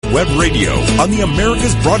Web Radio on the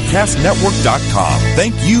AmericasBroadcastNetwork.com.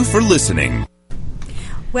 Thank you for listening.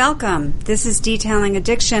 Welcome. This is Detailing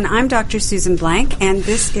Addiction. I'm Dr. Susan Blank, and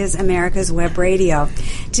this is America's Web Radio.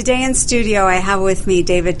 Today in studio, I have with me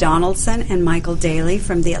David Donaldson and Michael Daly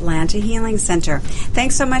from the Atlanta Healing Center.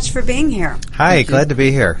 Thanks so much for being here. Hi, glad to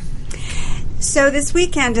be here. So this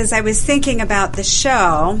weekend, as I was thinking about the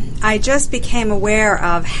show, I just became aware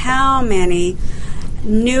of how many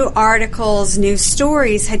new articles, new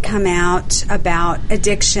stories had come out about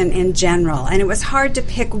addiction in general. And it was hard to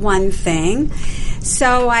pick one thing.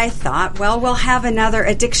 So I thought, well, we'll have another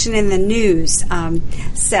Addiction in the News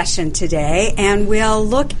session today, and we'll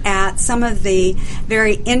look at some of the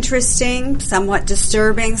very interesting, somewhat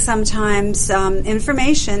disturbing sometimes,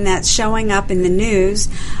 information that's showing up in the news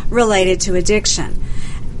related to addiction.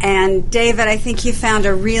 And David, I think you found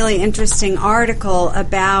a really interesting article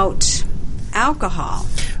about alcohol.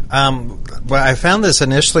 Well, I found this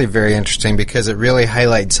initially very interesting because it really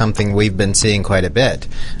highlights something we've been seeing quite a bit.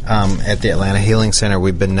 At the Atlanta Healing Center,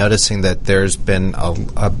 we've been noticing that there's been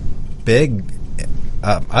a big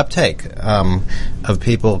uptake of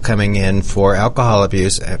people coming in for alcohol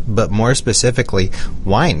abuse, but more specifically,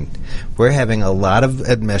 wine. We're having a lot of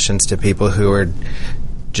admissions to people who are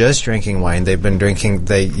just drinking wine. They've been drinking,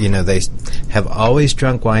 they have always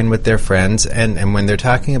drunk wine with their friends, and when they're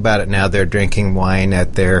talking about it now, they're drinking wine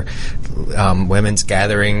at their women's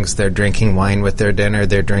gatherings, they're drinking wine with their dinner,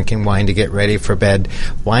 they're drinking wine to get ready for bed.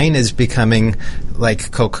 Wine is becoming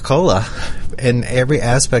like Coca-Cola in every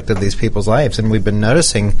aspect of these people's lives, and we've been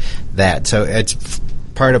noticing that. So it's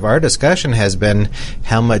part of our discussion has been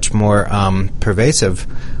how much more pervasive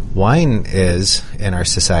wine is in our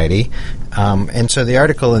society. And so the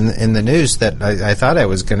article in the news that I thought I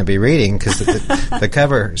was going to be reading, because the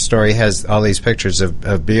cover story has all these pictures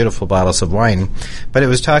of beautiful bottles of wine, but it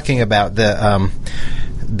was talking about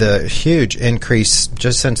the huge increase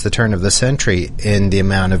just since the turn of the century in the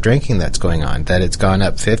amount of drinking that's going on, that it's gone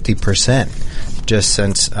up 50% just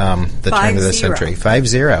since the turn of the century.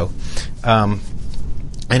 50.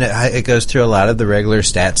 And it goes through a lot of the regular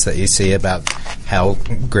stats that you see about how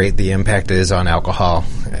great the impact is on alcohol,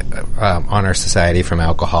 on our society from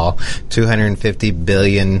alcohol. $250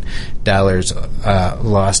 billion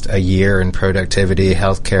lost a year in productivity,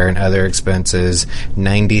 healthcare, and other expenses.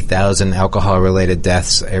 90,000 alcohol-related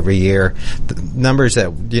deaths every year. The numbers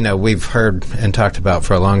that we've heard and talked about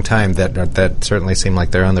for a long time that certainly seem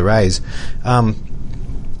like they're on the rise.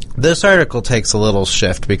 This article takes a little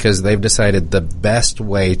shift because they've decided the best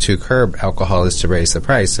way to curb alcohol is to raise the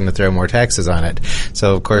price and to throw more taxes on it.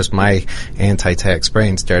 So, of course, my anti-tax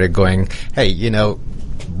brain started going, hey,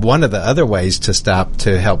 one of the other ways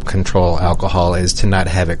to help control alcohol is to not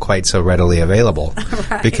have it quite so readily available.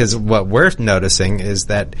 Right. Because what we're noticing is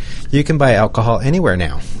that you can buy alcohol anywhere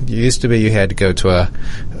now. It used to be you had to go to a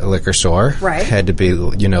liquor store. Right. Had to be,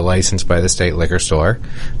 licensed by the state liquor store.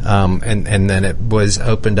 And then it was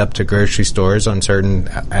opened up to grocery stores on certain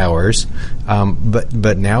hours.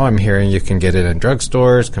 But now I'm hearing you can get it in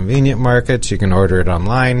drugstores, convenient markets, you can order it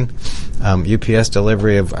online. UPS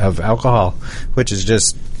delivery of alcohol, which is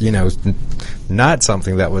just, not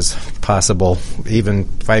something that was possible even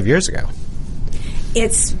 5 years ago.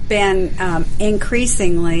 It's been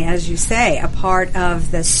increasingly, as you say, a part of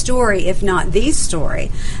the story, if not the story,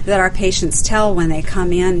 that our patients tell when they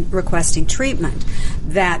come in requesting treatment,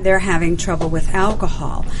 that they're having trouble with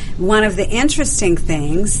alcohol. One of the interesting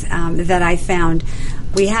things that I found,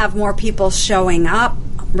 we have more people showing up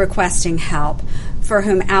requesting help for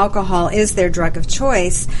whom alcohol is their drug of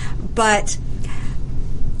choice, but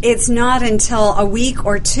it's not until a week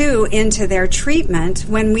or two into their treatment,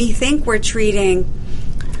 when we think we're treating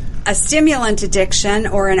a stimulant addiction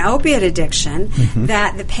or an opiate addiction,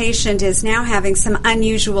 that the patient is now having some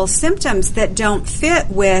unusual symptoms that don't fit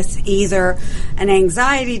with either an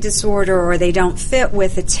anxiety disorder, or they don't fit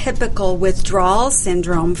with a typical withdrawal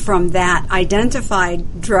syndrome from that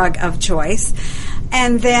identified drug of choice.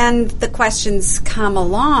 And then the questions come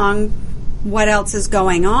along, what else is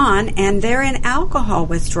going on? And they're in alcohol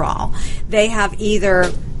withdrawal. They have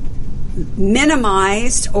either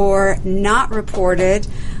minimized or not reported,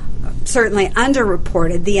 certainly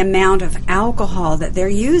underreported, the amount of alcohol that they're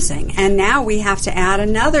using. And now we have to add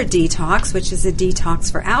another detox, which is a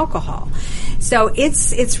detox for alcohol. So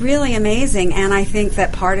it's really amazing, and I think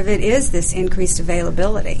that part of it is this increased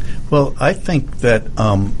availability. Well, I think that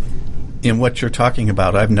in what you're talking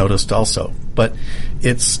about, I've noticed also. But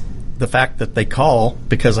it's the fact that they call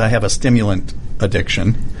because I have a stimulant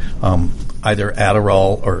addiction, either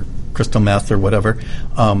Adderall or crystal meth or whatever.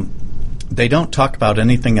 They don't talk about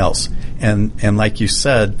anything else. And like you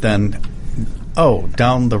said, then oh,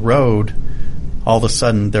 down the road, all of a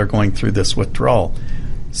sudden they're going through this withdrawal.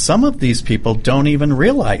 Some of these people don't even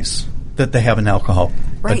realize that they have an alcohol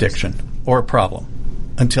addiction or a problem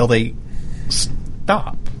until they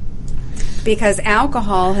stop. Because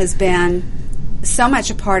alcohol has been so much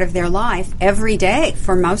a part of their life every day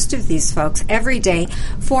for most of these folks, every day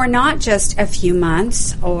for not just a few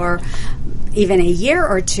months or even a year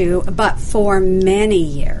or two, but for many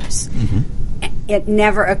years. It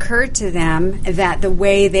never occurred to them that the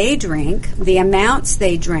way they drink, the amounts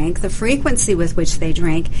they drink, the frequency with which they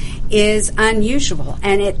drink is unusual.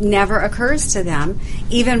 And it never occurs to them,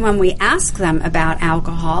 even when we ask them about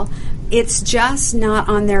alcohol, it's just not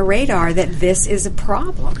on their radar that this is a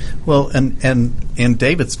problem. Well, and in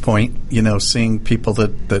David's point, seeing people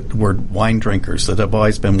that were wine drinkers, that have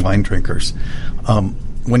always been wine drinkers,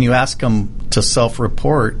 when you ask them to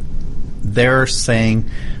self-report, they're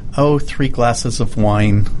saying, 3 glasses of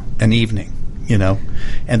wine an evening,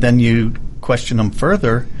 And then you question them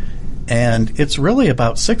further, and it's really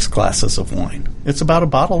about 6 glasses of wine. It's about a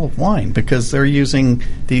bottle of wine because they're using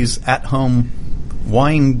these at-home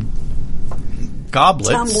wine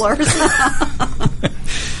goblets. Tumblers.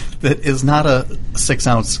 That is not a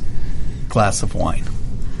 6-ounce glass of wine.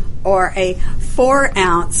 Or a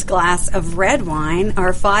 4-ounce glass of red wine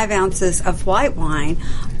or 5 ounces of white wine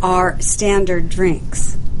are standard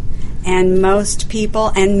drinks. And most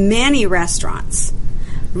people and many restaurants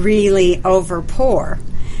really overpour.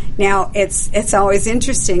 Now, it's always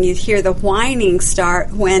interesting. You hear the whining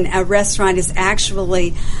start when a restaurant is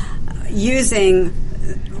actually using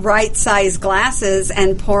right-sized glasses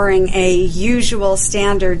and pouring a usual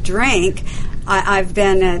standard drink. I've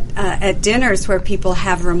been at dinners where people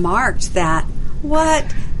have remarked that, what?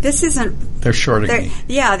 This isn't... They're shorting me.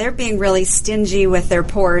 Yeah, they're being really stingy with their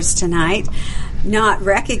pours tonight, not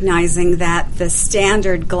recognizing that the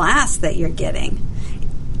standard glass that you're getting...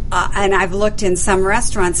 and I've looked in some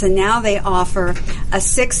restaurants, and now they offer a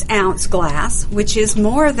 6-ounce glass, which is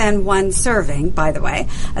more than one serving, by the way,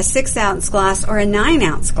 a 6-ounce glass or a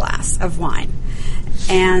 9-ounce glass of wine.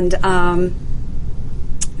 And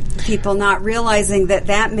people not realizing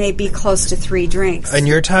that may be close to 3 drinks. And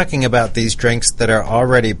you're talking about these drinks that are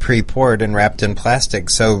already pre-poured and wrapped in plastic,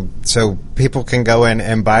 so people can go in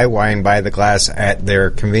and buy wine by the glass at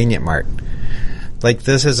their convenient mart. Like,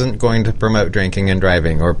 this isn't going to promote drinking and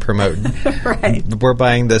driving or promote... Right. We're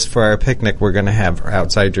buying this for our picnic we're going to have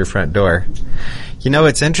outside your front door.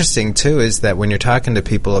 What's interesting, too, is that when you're talking to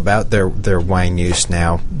people about their wine use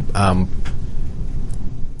now,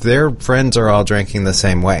 their friends are all drinking the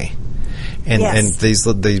same way. And yes.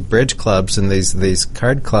 And these bridge clubs and these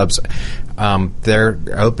card clubs, they're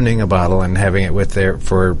opening a bottle and having it with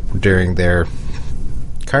during their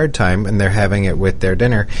card time, and they're having it with their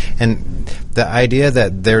dinner. And the idea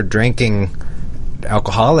that they're drinking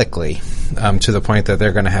alcoholically to the point that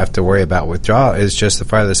they're going to have to worry about withdrawal is just the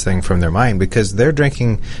farthest thing from their mind, because they're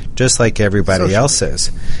drinking just like everybody else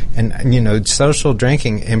is. And, social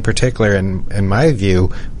drinking in particular, in my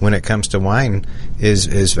view, when it comes to wine,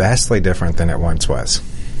 is vastly different than it once was.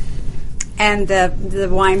 And the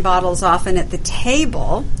wine bottle's often at the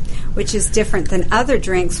table, which is different than other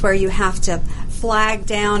drinks where you have to flag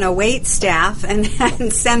down a wait staff and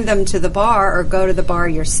send them to the bar or go to the bar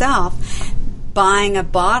yourself. Buying a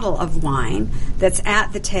bottle of wine that's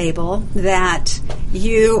at the table that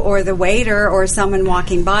you or the waiter or someone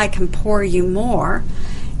walking by can pour you more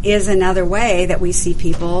is another way that we see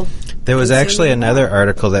people. There was actually another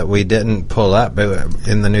article that we didn't pull up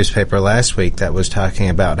in the newspaper last week that was talking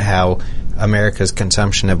about how America's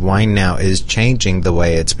consumption of wine now is changing the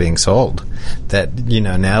way it's being sold. That,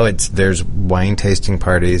 now there's wine tasting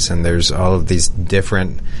parties and there's all of these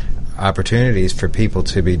different opportunities for people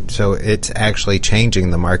to be, so it's actually changing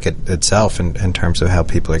the market itself in terms of how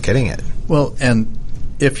people are getting it. Well, and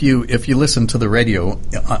if you listen to the radio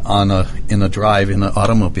in a drive in an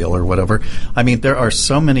automobile or whatever, there are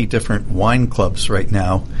so many different wine clubs right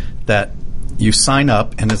now that you sign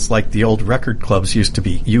up, and it's like the old record clubs used to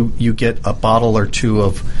be. You get a bottle or two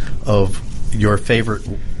of your favorite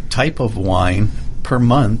type of wine per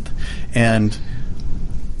month, and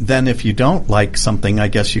then if you don't like something, I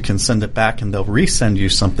guess you can send it back and they'll resend you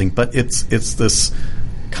something. But it's this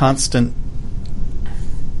constant...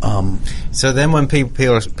 So then when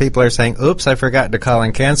people are saying, oops, I forgot to call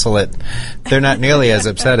and cancel it, they're not nearly as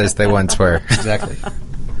upset as they once were. Exactly.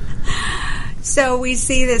 So we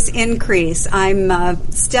see this increase.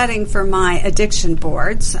 I'm studying for my addiction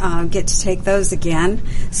boards, get to take those again.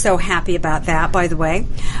 So happy about that, by the way.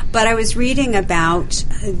 But I was reading about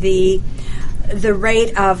the the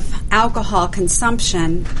rate of alcohol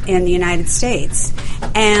consumption in the United States.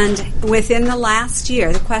 And within the last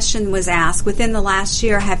year, the question was asked, within the last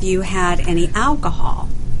year, have you had any alcohol?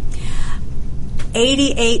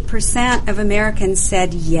 88% of Americans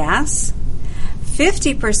said yes.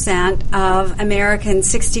 50% of Americans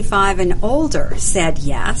 65 and older said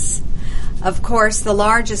yes. Of course, the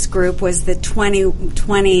largest group was the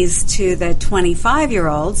 20s to the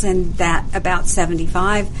 25-year-olds, and that about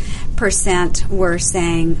 75% were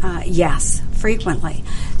saying yes frequently.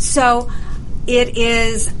 So it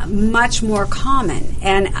is much more common.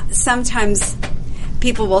 And sometimes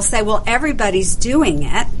people will say, well, everybody's doing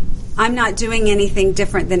it. I'm not doing anything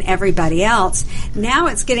different than everybody else. Now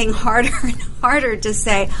it's getting harder and harder to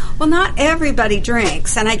say, well, not everybody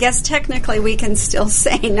drinks. And I guess technically we can still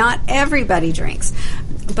say not everybody drinks.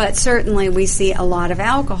 But certainly we see a lot of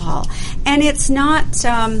alcohol. And it's not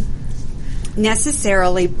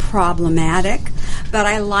necessarily problematic, but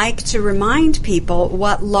I like to remind people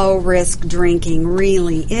what low-risk drinking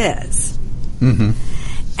really is. Mm-hmm.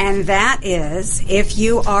 And that is, if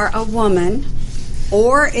you are a woman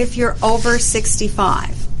or if you're over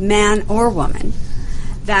 65, man or woman,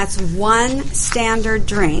 that's one standard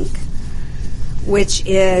drink, which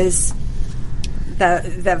is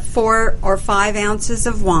the 4 or 5 ounces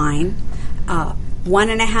of wine,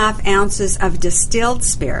 1.5 ounces of distilled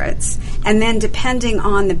spirits, and then depending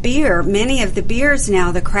on the beer, many of the beers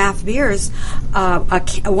now, the craft beers,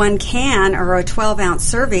 one can or a 12-ounce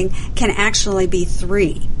serving can actually be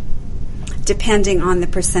 3. Depending on the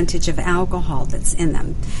percentage of alcohol that's in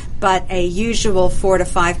them. But a usual 4 to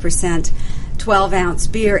 5% 12-ounce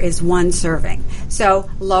beer is 1 serving. So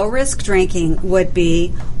low-risk drinking would be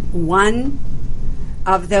 1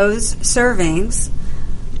 of those servings,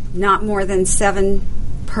 not more than 7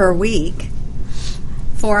 per week.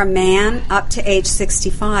 For a man up to age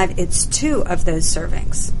 65, it's 2 of those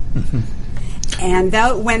servings. Mm-hmm. And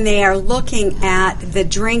when they are looking at the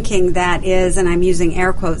drinking that is, and I'm using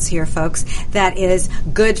air quotes here, folks, that is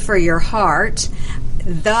good for your heart,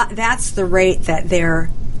 that's the rate that they're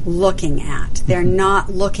looking at. They're not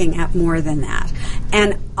looking at more than that.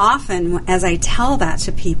 And often, as I tell that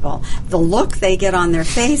to people, the look they get on their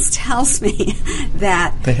face tells me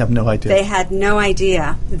that they have no idea. They had no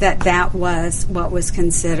idea that was what was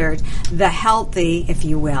considered the healthy, if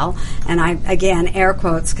you will. And I, again, air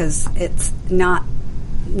quotes because it's not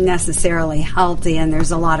necessarily healthy, and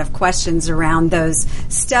there's a lot of questions around those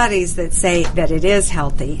studies that say that it is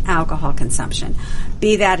healthy, alcohol consumption.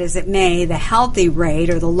 Be that as it may, the healthy rate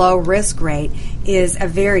or the low risk rate is a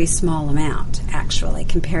very small amount, actually,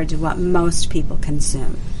 compared to what most people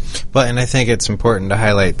consume. Well, and I think it's important to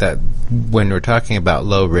highlight that when we're talking about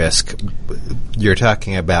low risk, you're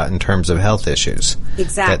talking about in terms of health issues.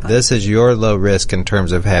 Exactly. That this is your low risk in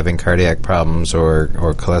terms of having cardiac problems or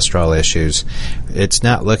cholesterol issues. It's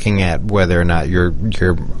not looking at whether or not you're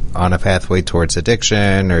on a pathway towards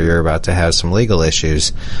addiction or you're about to have some legal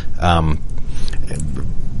issues.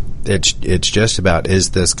 It's just about,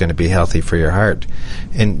 is this going to be healthy for your heart?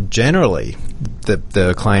 And generally,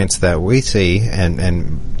 the clients that we see,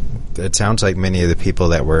 and it sounds like many of the people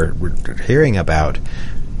that we're hearing about,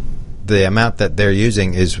 the amount that they're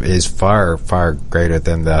using is far, far greater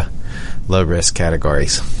than the low-risk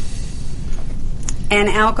categories. And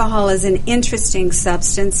alcohol is an interesting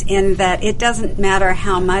substance in that it doesn't matter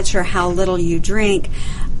how much or how little you drink.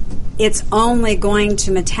 It's only going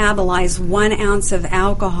to metabolize 1 ounce of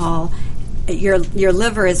alcohol. Your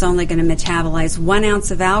liver is only going to metabolize 1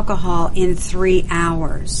 ounce of alcohol in 3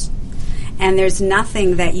 hours. And there's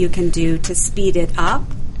nothing that you can do to speed it up.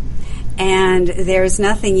 And there's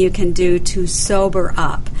nothing you can do to sober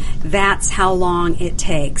up. That's how long it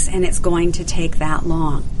takes, and it's going to take that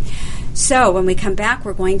long. So when we come back,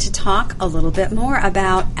 we're going to talk a little bit more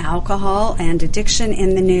about alcohol and addiction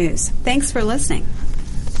in the news. Thanks for listening.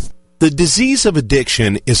 The disease of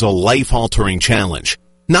addiction is a life-altering challenge,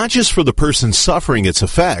 not just for the person suffering its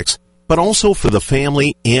effects, but also for the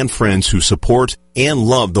family and friends who support and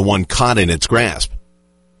love the one caught in its grasp.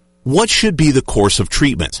 What should be the course of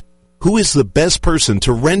treatment? Who is the best person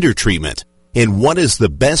to render treatment? And what is the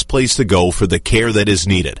best place to go for the care that is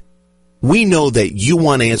needed? We know that you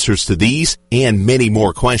want answers to these and many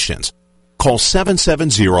more questions. Call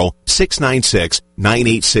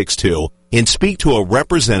 770-696-9862 and speak to a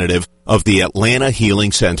representative of the Atlanta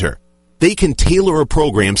Healing Center. They can tailor a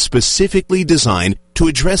program specifically designed to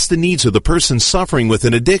address the needs of the person suffering with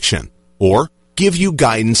an addiction, or give you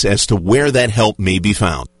guidance as to where that help may be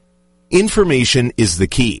found. Information is the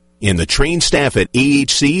key, and the trained staff at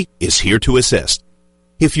AHC is here to assist.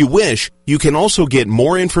 If you wish, you can also get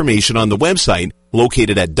more information on the website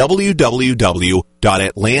located at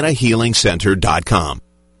www.atlantahealingcenter.com.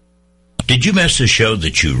 Did you miss a show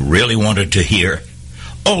that you really wanted to hear?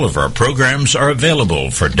 All of our programs are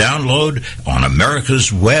available for download on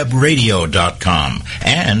americaswebradio.com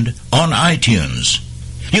and on iTunes.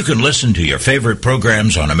 You can listen to your favorite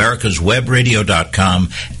programs on americaswebradio.com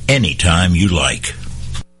anytime you like.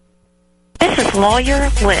 This is Lawyer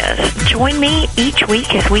Liz. Join me each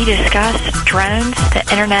week as we discuss drones, the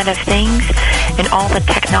Internet of Things, and all the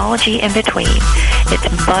technology in between.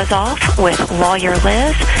 It's Buzz Off with Lawyer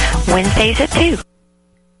Liz, Wednesdays at 2.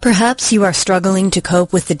 Perhaps you are struggling to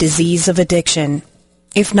cope with the disease of addiction.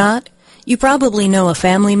 If not, you probably know a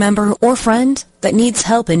family member or friend that needs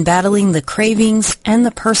help in battling the cravings and the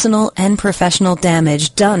personal and professional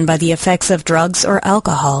damage done by the effects of drugs or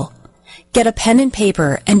alcohol. Get a pen and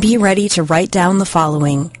paper and be ready to write down the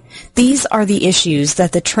following. These are the issues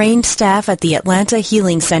that the trained staff at the Atlanta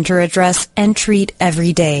Healing Center address and treat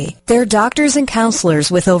every day. Their doctors and counselors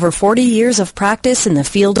with over 40 years of practice in the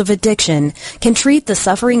field of addiction can treat the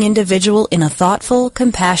suffering individual in a thoughtful,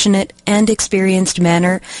 compassionate, and experienced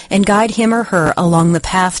manner and guide him or her along the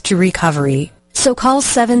path to recovery. So call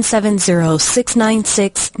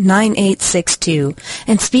 770-696-9862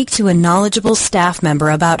 and speak to a knowledgeable staff member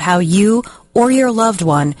about how you or your loved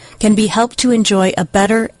one can be helped to enjoy a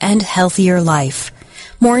better and healthier life.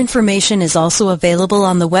 More information is also available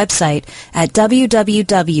on the website at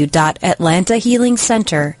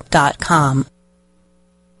www.atlantahealingcenter.com.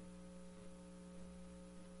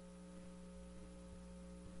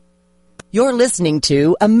 You're listening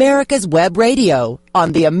to America's Web Radio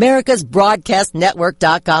on the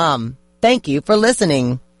AmericasBroadcastNetwork.com. Thank you for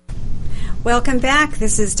listening. Welcome back.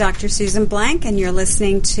 This is Dr. Susan Blank, and you're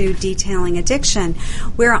listening to Detailing Addiction.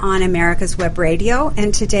 We're on America's Web Radio,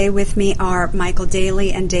 and today with me are Michael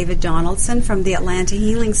Daly and David Donaldson from the Atlanta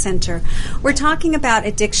Healing Center. We're talking about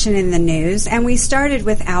addiction in the news, and we started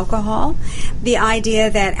with alcohol. The idea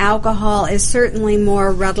that alcohol is certainly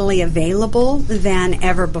more readily available than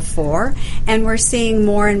ever before, and we're seeing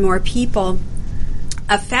more and more people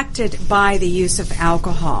affected by the use of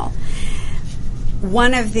alcohol.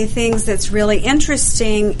 One of the things that's really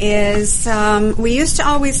interesting is we used to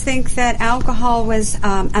always think that alcohol was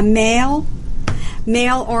a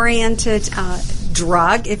male-oriented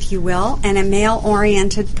drug, if you will, and a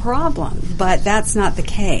male-oriented problem, but that's not the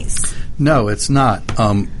case. No, it's not.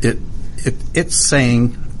 It's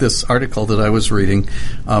saying, this article that I was reading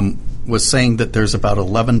was saying that there's about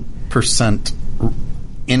 11%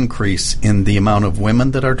 increase in the amount of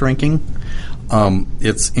women that are drinking.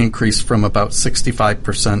 It's increased from about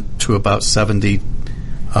 65% to about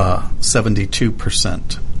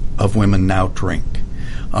 72% of women now drink,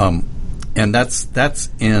 and that's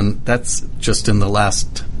just in the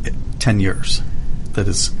last 10 years that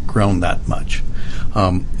has grown that much.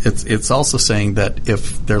 It's also saying that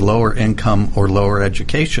if they're lower income or lower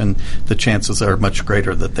education, the chances are much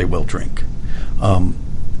greater that they will drink,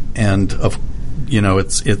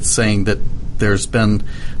 it's saying that there's been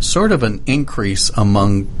sort of an increase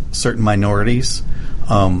among certain minorities,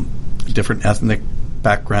 different ethnic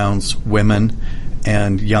backgrounds, women,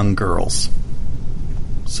 and young girls.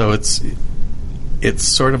 So it's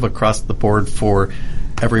sort of across the board for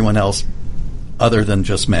everyone else other than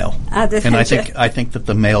just male. I think that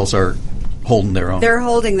the males are holding their own. They're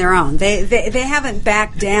holding their own. They haven't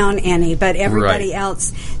backed down any, but everybody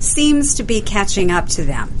else seems to be catching up to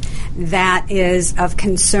them. That is of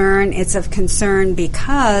concern. It's of concern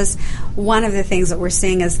because one of the things that we're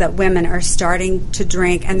seeing is that women are starting to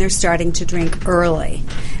drink, and they're starting to drink early.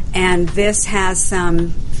 And this has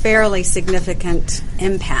some fairly significant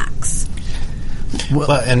impacts. Well,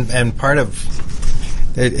 and part of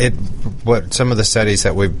it, what some of the studies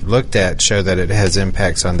that we've looked at show that it has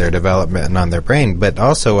impacts on their development and on their brain. But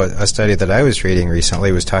also a study that I was reading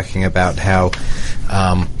recently was talking about how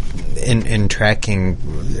in tracking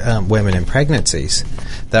women in pregnancies,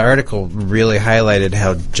 the article really highlighted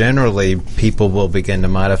how generally people will begin to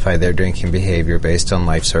modify their drinking behavior based on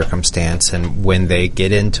life circumstance, and when they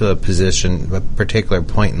get into a particular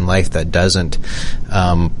point in life that doesn't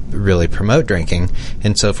really promote drinking.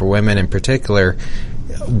 And so for women in particular,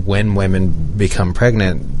 when women become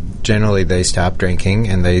pregnant, generally they stop drinking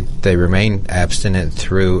and they remain abstinent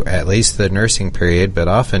through at least the nursing period, but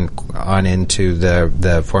often on into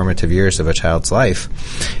the formative years of a child's life.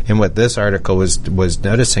 And what this article was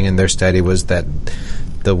noticing in their study was that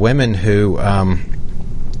the women who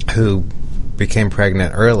became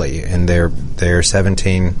pregnant early in their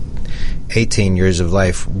 17, 18 years of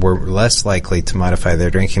life were less likely to modify their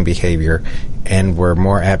drinking behavior and were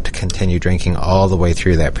more apt to continue drinking all the way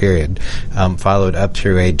through that period, followed up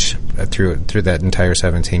through that entire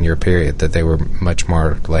 17-year period, that they were much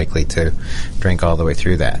more likely to drink all the way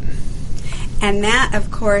through that. And that,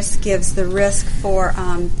 of course, gives the risk for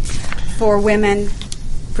women,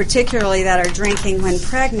 particularly that are drinking when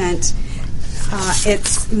pregnant.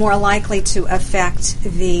 It's more likely to affect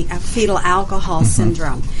the fetal alcohol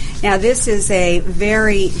syndrome. Now, this is a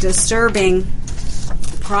very disturbing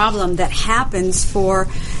problem that happens for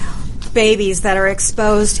babies that are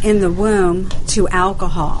exposed in the womb to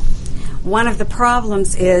alcohol. One of the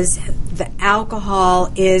problems is the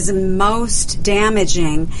alcohol is most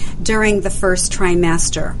damaging during the first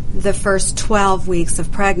trimester, the first 12 weeks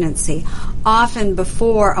of pregnancy, often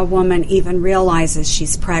before a woman even realizes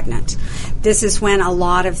she's pregnant. This is when a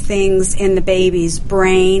lot of things in the baby's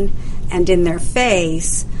brain and in their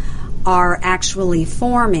face are actually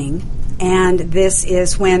forming, and this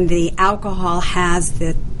is when the alcohol has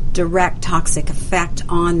the direct toxic effect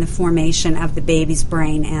on the formation of the baby's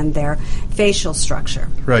brain and their facial structure.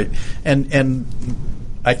 Right. And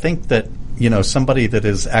I think that, somebody that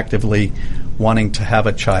is actively wanting to have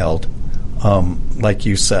a child, like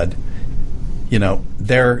you said,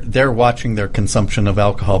 they're watching their consumption of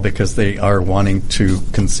alcohol because they are wanting to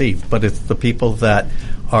conceive. But it's the people that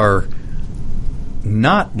are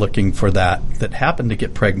not looking for that happen to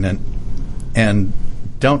get pregnant and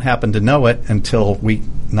don't happen to know it until week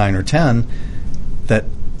 9 or 10 that,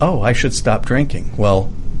 I should stop drinking.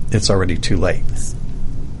 Well, it's already too late.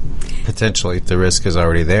 Potentially, the risk is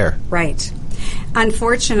already there. Right.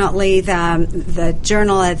 Unfortunately, the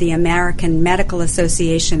Journal of the American Medical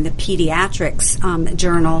Association, the Pediatrics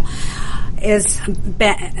Journal,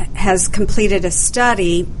 has completed a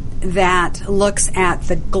study that looks at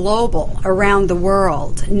the global, around the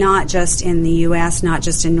world, not just in the U.S., not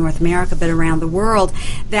just in North America, but around the world,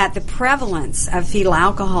 that the prevalence of fetal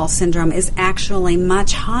alcohol syndrome is actually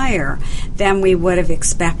much higher than we would have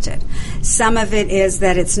expected. Some of it is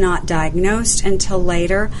that it's not diagnosed until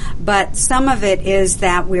later, but some of it is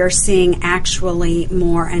that we're seeing actually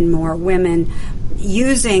more and more women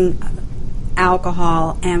using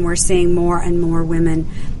alcohol, and we're seeing more and more women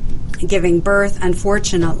giving birth.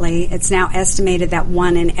 Unfortunately, it's now estimated that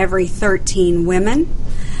 1 in every 13 women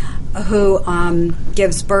who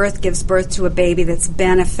gives birth to a baby that's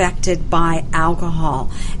been affected by alcohol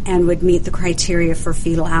and would meet the criteria for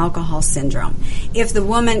fetal alcohol syndrome. If the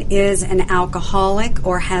woman is an alcoholic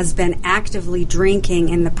or has been actively drinking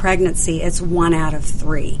in the pregnancy, it's 1 out of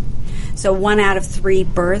 3. So 1 out of 3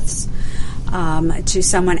 births to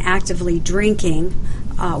someone actively drinking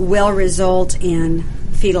will result in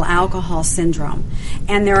fetal alcohol syndrome.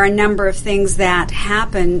 And there are a number of things that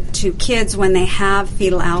happen to kids when they have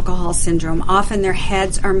fetal alcohol syndrome. Often their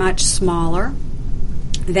heads are much smaller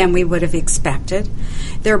than we would have expected.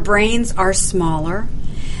 Their brains are smaller.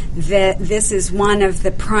 This is one of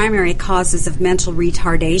the primary causes of mental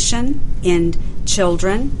retardation in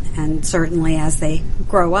children, and certainly as they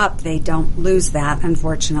grow up, they don't lose that,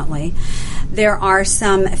 unfortunately. There are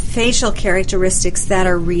some facial characteristics that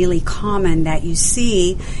are really common that you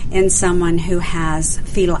see in someone who has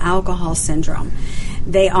fetal alcohol syndrome.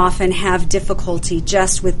 They often have difficulty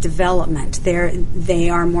just with development. They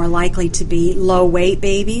are more likely to be low-weight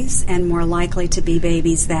babies and more likely to be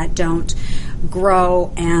babies that don't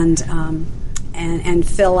grow and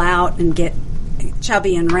fill out and get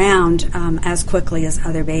chubby and round as quickly as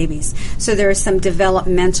other babies. So there are some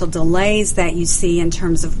developmental delays that you see in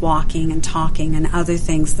terms of walking and talking and other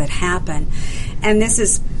things that happen. And this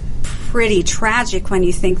is pretty tragic when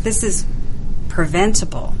you think this is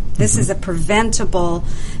preventable. This is a preventable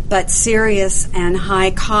but serious and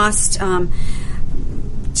high cost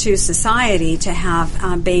to society to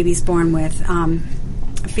have babies born with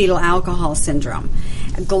fetal alcohol syndrome.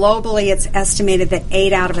 Globally, it's estimated that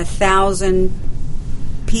 8 out of 1,000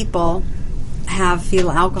 people have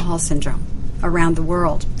fetal alcohol syndrome around the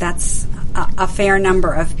world. That's a fair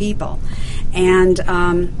number of people, and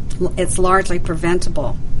it's largely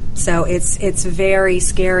preventable. So it's very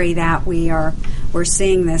scary that we're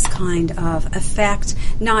seeing this kind of effect,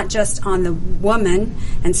 not just on the woman,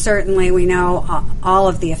 and certainly we know all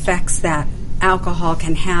of the effects that alcohol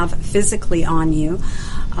can have physically on you.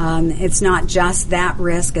 It's not just that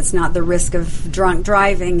risk. It's not the risk of drunk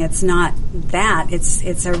driving. It's not that.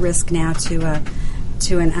 It's a risk now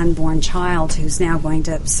to an unborn child who's now going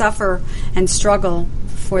to suffer and struggle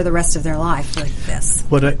for the rest of their life with this.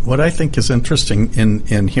 What I think is interesting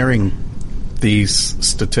in hearing these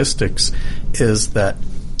statistics is that,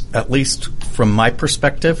 at least from my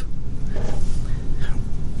perspective,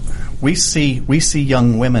 we see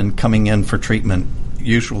young women coming in for treatment,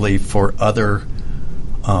 usually for other,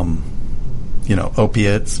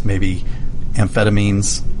 opiates, maybe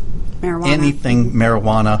amphetamines,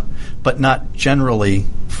 marijuana, but not generally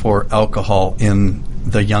for alcohol in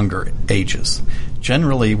the younger ages.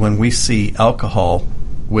 Generally, when we see alcohol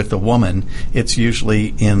with a woman, it's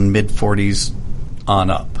usually in mid-40s on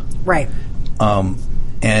up. Right.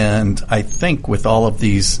 And I think with all of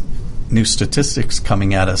these new statistics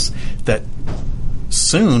coming at us, that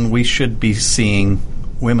soon we should be seeing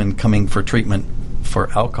women coming for treatment for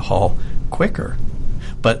alcohol quicker.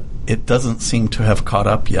 But it doesn't seem to have caught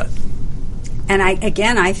up yet. And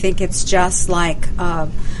I think it's just like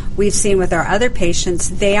we've seen with our other patients.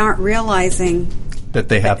 They aren't realizing that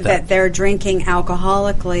they have that they're drinking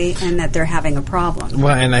alcoholically and that they're having a problem.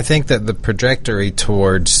 Well, and I think that the trajectory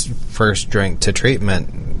towards first drink to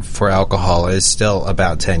treatment for alcohol is still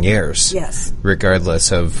about 10 years. Yes.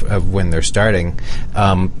 Regardless of when they're starting.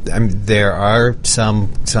 There are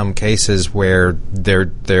some cases where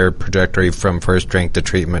their trajectory from first drink to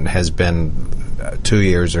treatment has been 2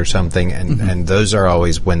 years or something, and those are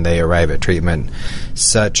always when they arrive at treatment.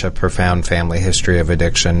 Such a profound family history of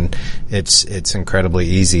addiction. It's incredibly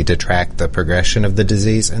easy to track the progression of the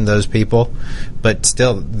disease in those people, but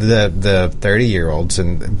still the 30-year-olds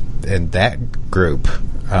in that group,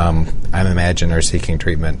 I imagine, are seeking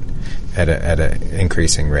treatment at an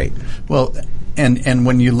increasing rate. Well, and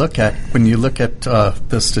when you look at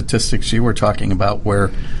the statistics you were talking about, where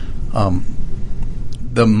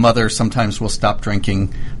the mother sometimes will stop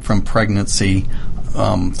drinking from pregnancy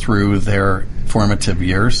through their formative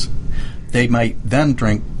years. They might then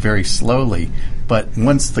drink very slowly, but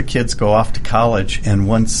once the kids go off to college and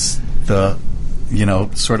once the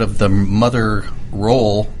mother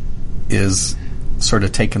role is sort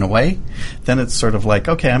of taken away, then it's sort of like,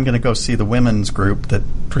 okay, I'm going to go see the women's group that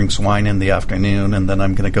drinks wine in the afternoon, and then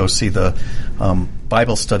I'm going to go see the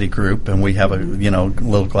Bible study group, and we have a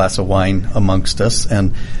little glass of wine amongst us,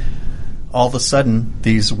 and all of a sudden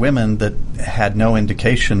these women that had no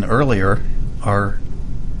indication earlier are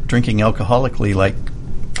drinking alcoholically like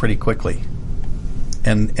pretty quickly,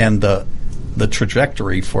 and the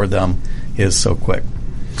trajectory for them is so quick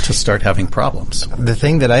to start having problems. The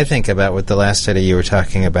thing that I think about with the last study you were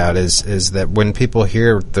talking about is that when people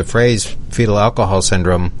hear the phrase fetal alcohol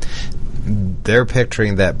syndrome, they're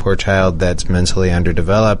picturing that poor child that's mentally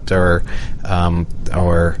underdeveloped or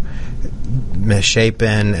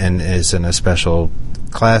misshapen and is in a special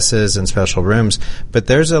classes and special rooms. But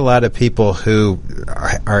there's a lot of people who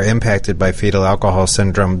are impacted by fetal alcohol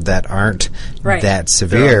syndrome that aren't that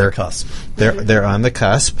severe. They're on the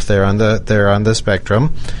cusp. They're on the cusp. They're on the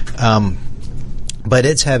spectrum. But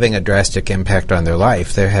it's having a drastic impact on their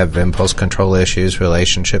life. They have impulse control issues,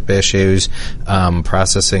 relationship issues,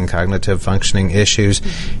 processing, cognitive functioning issues.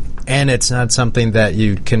 And it's not something that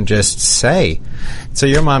you can just say. So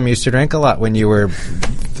your mom used to drink a lot when you were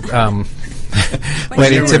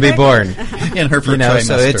waiting to be born. In her first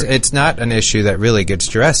trimester. So it's not an issue that really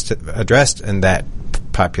gets addressed in that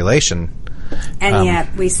population. And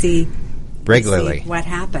yet we see regularly what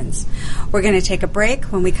happens. We're going to take a break.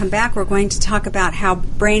 When we come back, we're going to talk about how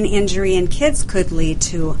brain injury in kids could lead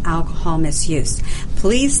to alcohol misuse.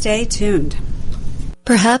 Please stay tuned.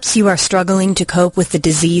 Perhaps you are struggling to cope with the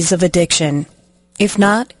disease of addiction. If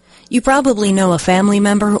not, you probably know a family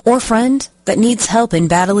member or friend that needs help in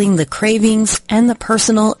battling the cravings and the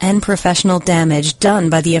personal and professional damage done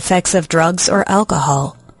by the effects of drugs or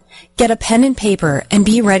alcohol. Get a pen and paper and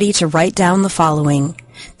be ready to write down the following.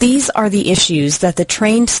 These are the issues that the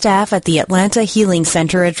trained staff at the Atlanta Healing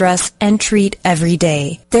Center address and treat every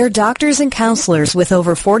day. Their doctors and counselors with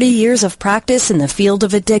over 40 years of practice in the field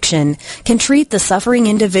of addiction can treat the suffering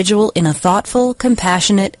individual in a thoughtful,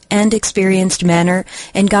 compassionate, and experienced manner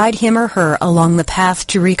and guide him or her along the path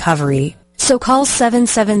to recovery. So call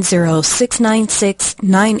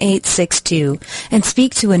 770-696-9862 and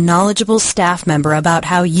speak to a knowledgeable staff member about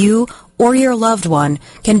how you or your loved one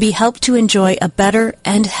can be helped to enjoy a better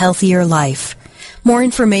and healthier life. More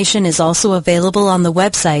information is also available on the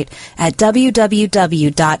website at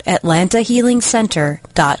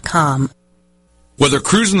www.atlantahealingcenter.com. Whether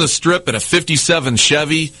cruising the strip in a 57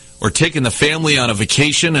 Chevy or taking the family on a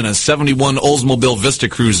vacation in a 71 Oldsmobile Vista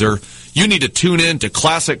Cruiser, you need to tune in to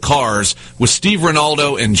Classic Cars with Steve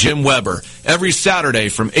Ronaldo and Jim Weber every Saturday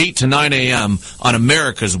from 8 to 9 a.m. on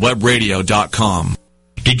americaswebradio.com.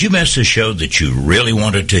 Did you miss a show that you really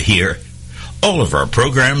wanted to hear? All of our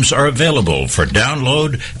programs are available for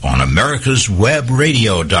download on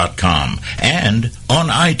americaswebradio.com and on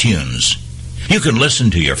iTunes. You can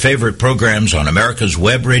listen to your favorite programs on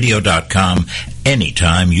americaswebradio.com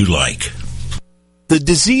anytime you like. The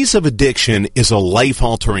disease of addiction is a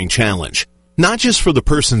life-altering challenge, not just for the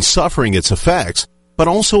person suffering its effects, but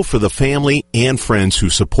also for the family and friends who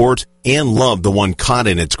support and love the one caught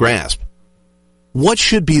in its grasp. What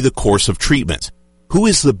should be the course of treatment? Who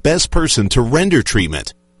is the best person to render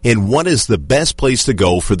treatment? And what is the best place to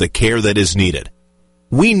go for the care that is needed?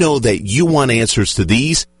 We know that you want answers to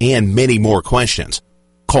these and many more questions.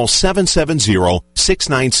 Call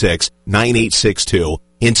 770-696-9862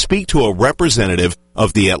 and speak to a representative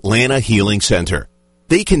of the Atlanta Healing Center.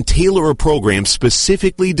 They can tailor a program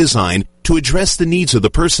specifically designed to address the needs of the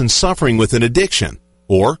person suffering with an addiction,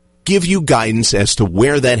 or give you guidance as to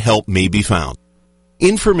where that help may be found.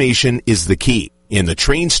 Information is the key, and the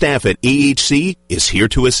trained staff at AHC is here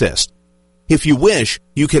to assist. If you wish,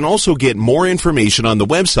 you can also get more information on the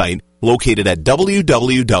website located at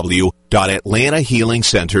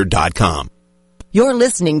www.atlantahealingcenter.com. You're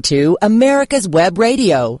listening to America's Web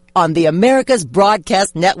Radio on the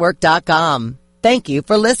AmericasBroadcastNetwork.com. Thank you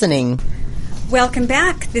for listening. Welcome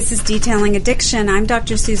back. This is Detailing Addiction. I'm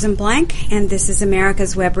Dr. Susan Blank, and this is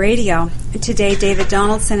America's Web Radio. Today, David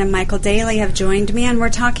Donaldson and Michael Daly have joined me, and we're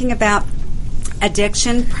talking about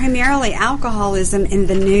addiction, primarily alcoholism, in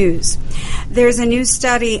the news. There's a new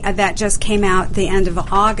study that just came out the end of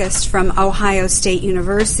August from Ohio State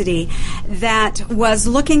University that was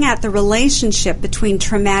looking at the relationship between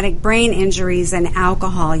traumatic brain injuries and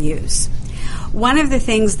alcohol use. One of the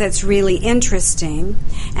things that's really interesting,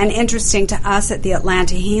 and interesting to us at the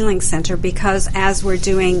Atlanta Healing Center, because as we're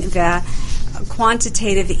doing the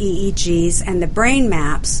quantitative EEGs and the brain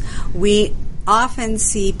maps, we often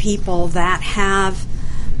see people that have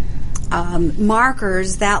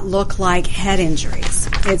markers that look like head injuries.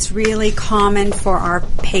 It's really common for our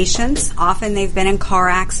patients. Often they've been in car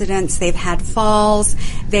accidents, they've had falls,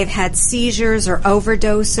 they've had seizures or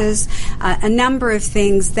overdoses, a number of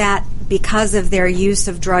things that, because of their use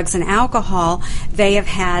of drugs and alcohol, they have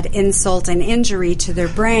had insult and injury to their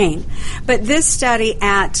brain. But this study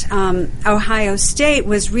at Ohio State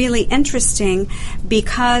was really interesting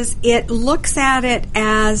because it looks at it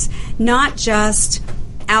as not just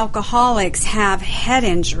alcoholics have head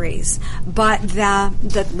injuries, but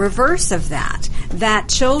the reverse of that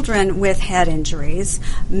children with head injuries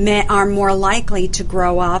are more likely to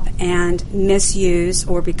grow up and misuse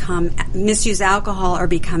alcohol or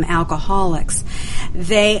become alcoholics.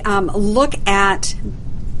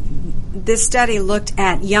 This study looked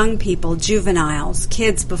at young people, juveniles,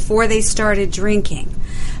 kids before they started drinking,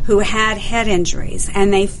 who had head injuries,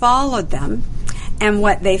 and they followed them. And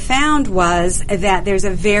what they found was that there's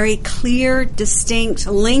a very clear, distinct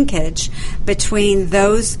linkage between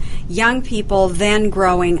those young people then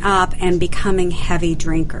growing up and becoming heavy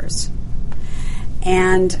drinkers.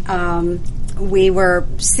 And we were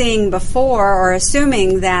seeing before, or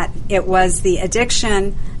assuming that it was the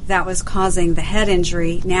addiction that was causing the head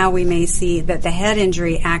injury. Now we may see that the head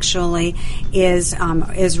injury actually is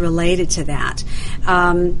related to that.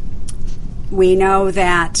 We know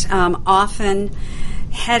that often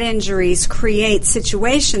head injuries create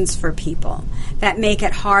situations for people that make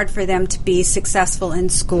it hard for them to be successful in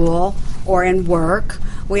school or in work.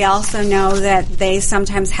 We also know that they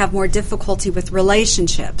sometimes have more difficulty with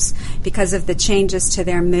relationships because of the changes to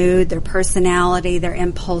their mood, their personality, their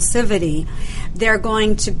impulsivity. They're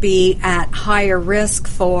going to be at higher risk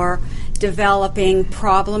for developing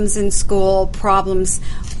problems in school, problems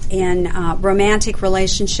in romantic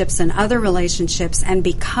relationships and other relationships. And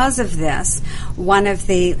because of this, one of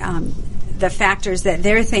the factors that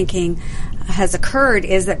they're thinking has occurred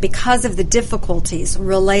is that because of the difficulties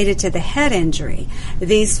related to the head injury,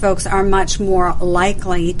 these folks are much more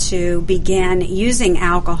likely to begin using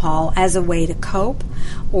alcohol as a way to cope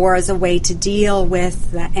or as a way to deal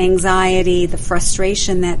with the anxiety, the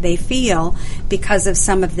frustration that they feel because of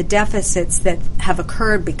some of the deficits that have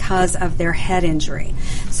occurred because of their head injury.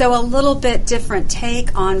 So a little bit different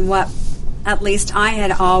take on what at least I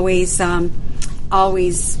had always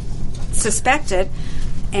suspected.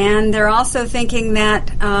 And they're also thinking that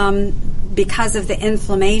because of the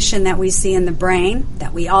inflammation that we see in the brain,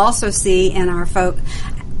 that we also see in our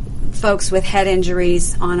folks with head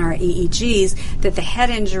injuries on our EEGs, that the head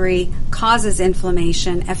injury causes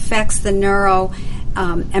inflammation, affects the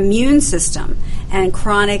immune system, and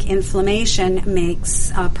chronic inflammation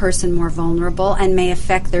makes a person more vulnerable and may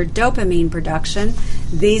affect their dopamine production.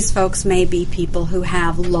 These folks may be people who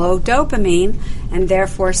have low dopamine and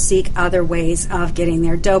therefore seek other ways of getting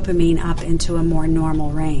their dopamine up into a more normal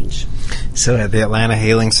range. So at the Atlanta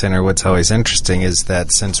Healing Center, what's always interesting is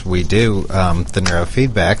that since we do the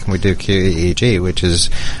neurofeedback, we do QEEG, which is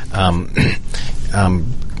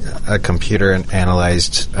a computer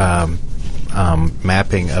analyzed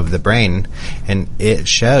mapping of the brain, and it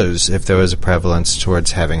shows if there was a prevalence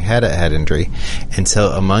towards having had a head injury. And so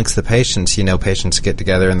amongst the patients, patients get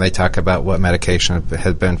together and they talk about what medication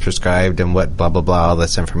has been prescribed and what blah, blah, blah, all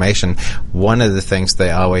this information. One of the things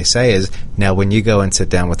they always say is, now when you go and sit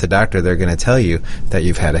down with the doctor, they're going to tell you that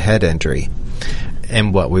you've had a head injury.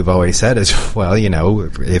 And what we've always said is, well,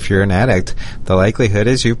 if you're an addict, the likelihood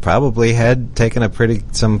is you probably had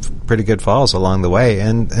taken some pretty good falls along the way,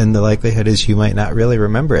 and the likelihood is you might not really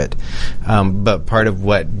remember it. But part of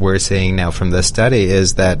what we're seeing now from this study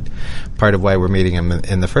is that part of why we're meeting them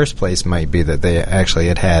in the first place might be that they actually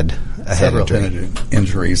had a head injury.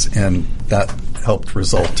 Injuries, and that helped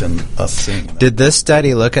result in us seeing that. Did this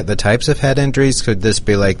study look at the types of head injuries? Could this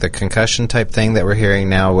be like the concussion type thing that we're hearing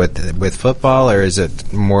now with football, or is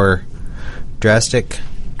it more drastic?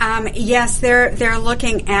 Yes, they're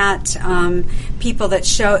looking at people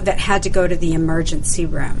that had to go to the emergency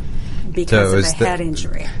room because of a head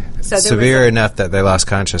injury. So severe enough that they lost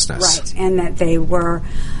consciousness. Right, and that they were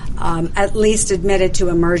at least admitted to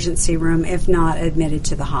emergency room, if not admitted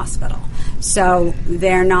to the hospital. So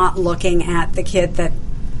they're not looking at the kid that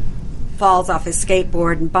falls off his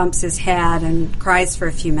skateboard and bumps his head and cries for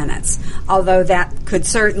a few minutes, although that could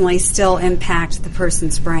certainly still impact the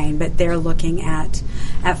person's brain. But they're looking at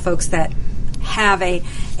folks that have a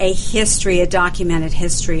documented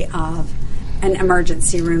history of an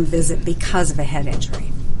emergency room visit because of a head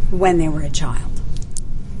injury when they were a child.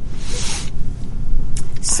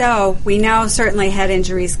 So we know certainly head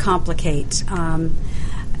injuries complicate.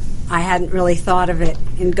 I hadn't really thought of it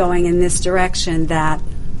in going in this direction, that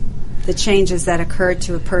the changes that occurred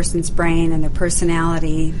to a person's brain and their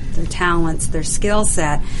personality, their talents, their skill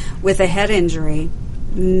set with a head injury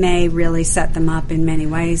may really set them up in many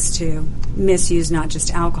ways to misuse not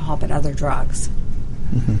just alcohol but other drugs.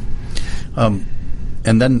 Mm-hmm.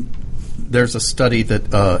 And then there's a study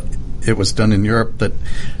that it was done in Europe that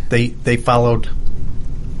they followed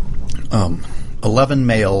 11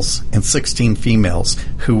 males and 16 females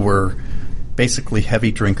who were basically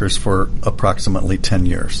heavy drinkers for approximately 10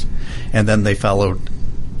 years. And then they followed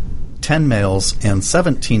 10 males and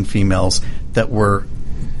 17 females that were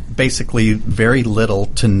basically very little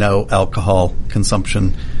to no alcohol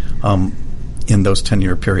consumption in those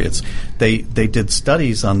 10-year periods. They did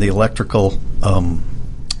studies on the electrical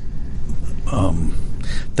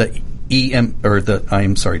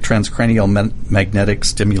transcranial magnetic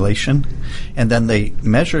stimulation, and then they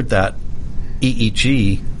measured that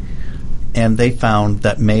EEG, and they found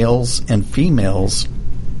that males and females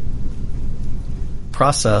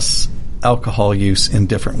process alcohol use in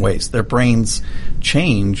different ways. Their brains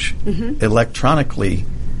change electronically.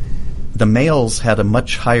 The males had a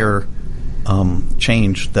much higher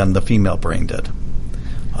change than the female brain did.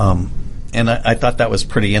 And I thought that was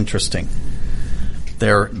pretty interesting.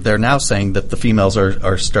 They're now saying that the females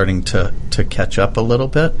are starting to catch up a little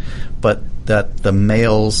bit, but that the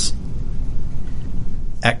males'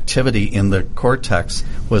 activity in the cortex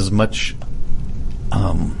was much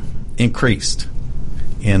increased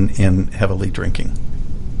in heavily drinking.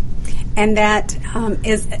 And that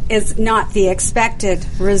is not the expected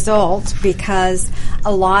result, because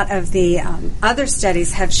a lot of the other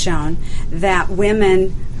studies have shown that women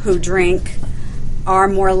who drink are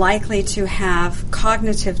more likely to have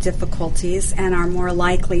cognitive difficulties and are more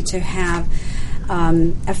likely to have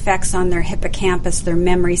effects on their hippocampus, their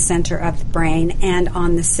memory center of the brain, and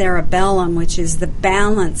on the cerebellum, which is the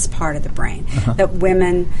balance part of the brain, that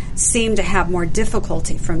women seem to have more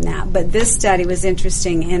difficulty from that. But this study was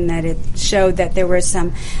interesting in that it showed that there was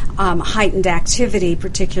some heightened activity,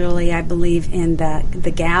 particularly, I believe, in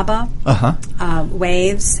the GABA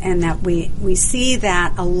waves, and that we see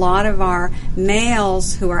that a lot of our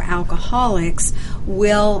males who are alcoholics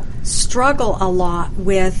will struggle a lot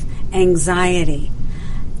with anxiety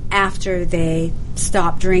after they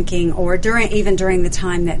stop drinking, or even during the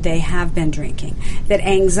time that they have been drinking. That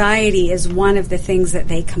anxiety is one of the things that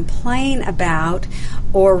they complain about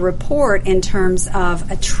or report in terms of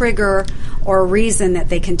a trigger or reason that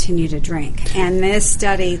they continue to drink. And this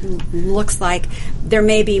study looks like there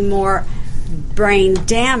may be more brain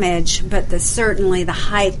damage, but certainly the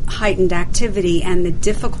heightened activity and the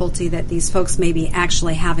difficulty that these folks may be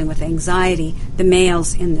actually having with anxiety, the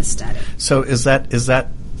males in this study. So is that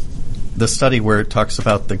the study where it talks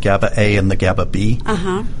about the GABA A and the GABA B?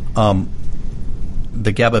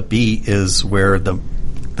 The GABA B is where the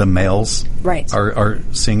the males right. are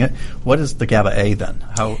seeing it. What is the GABA A then?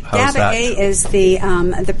 How is that? GABA A is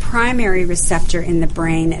the primary receptor in the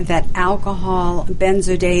brain that alcohol,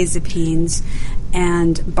 benzodiazepines,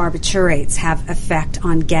 and barbiturates have effect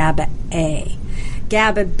on GABA A.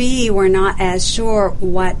 GABA B, we're not as sure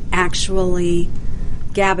what actually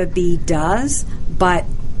GABA B does, but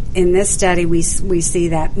in this study we see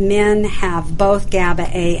that men have both GABA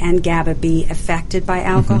A and GABA B affected by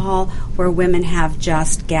alcohol, where women have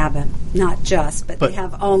just GABA, not just, but they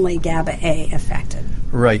have only GABA A affected.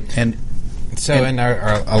 Right, and so in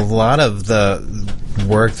a lot of the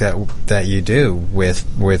work that you do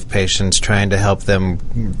with patients trying to help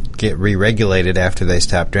them get re-regulated after they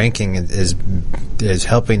stop drinking is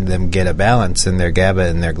helping them get a balance in their GABA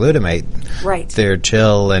and their glutamate, right? Their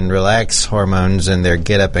chill and relax hormones and their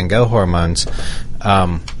get up and go hormones.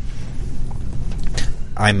 I'm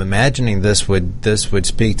imagining this would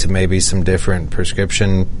speak to maybe some different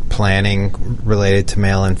prescription planning related to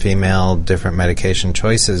male and female, different medication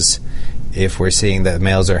choices, if we're seeing that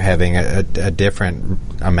males are having a different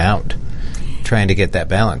amount, trying to get that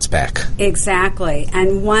balance back. Exactly.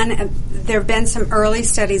 And there have been some early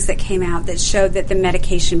studies that came out that showed that the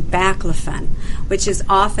medication baclofen, which is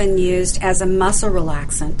often used as a muscle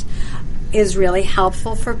relaxant, is really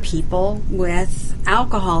helpful for people with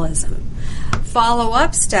alcoholism.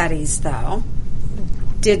 Follow-up studies, though,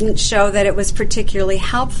 didn't show that it was particularly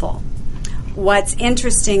helpful. What's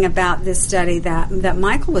interesting about this study that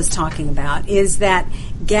Michael was talking about is that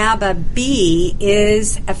GABA B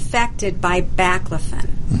is affected by baclofen.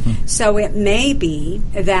 Mm-hmm. So it may be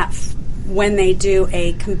that when they do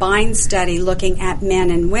a combined study looking at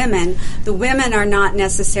men and women, the women are not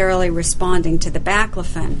necessarily responding to the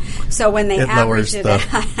baclofen. So when they average it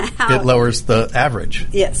out, it lowers the average.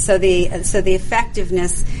 Yes. So the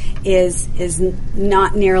effectiveness is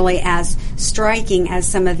not nearly as striking as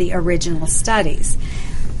some of the original studies.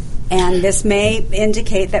 And this may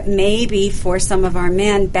indicate that maybe for some of our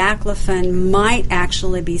men, baclofen might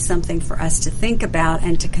actually be something for us to think about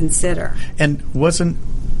and to consider. And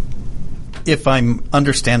if I'm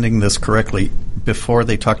understanding this correctly, before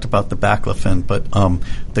they talked about the baclofen, but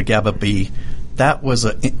the GABA B, that was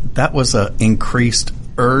a increased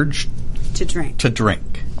urge to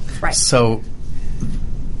drink. Right. So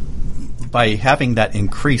by having that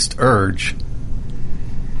increased urge,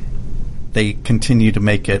 they continue to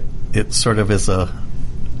make it sort of is a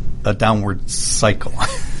downward cycle.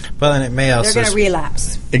 Well, and it may also... They're going to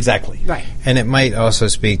relapse. Exactly. Right. And it might also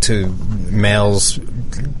speak to males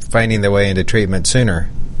finding their way into treatment sooner,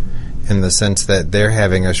 in the sense that they're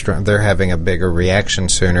having a bigger reaction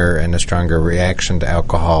sooner and a stronger reaction to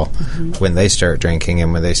alcohol when they start drinking,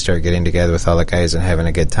 and when they start getting together with all the guys and having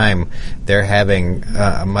a good time, they're having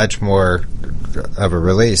a much more of a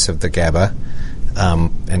release of the GABA.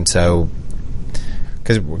 And so,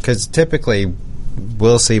 because typically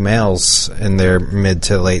we'll see males in their mid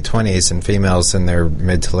to late 20s and females in their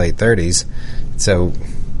mid to late 30s. So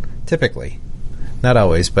typically, not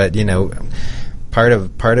always, but part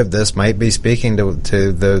of this might be speaking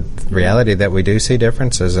to the reality that we do see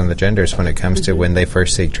differences in the genders when it comes to when they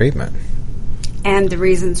first seek treatment, and the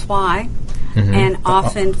reasons why. And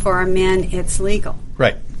often for our men, it's legal.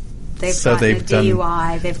 Right. They've gotten a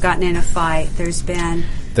DUI. They've gotten in a fight.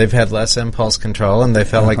 They've had less impulse control, and they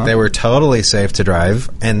felt like they were totally safe to drive,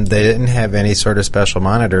 and they didn't have any sort of special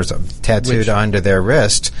monitors tattooed onto their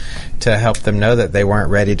wrist to help them know that they weren't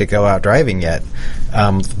ready to go out driving yet,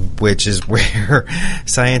 which is where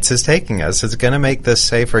science is taking us. It's going to make this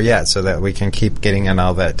safer yet, so that we can keep getting in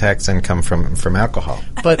all that tax income from alcohol.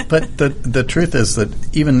 But the truth is that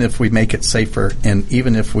even if we make it safer, and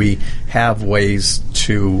even if we have ways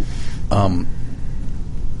to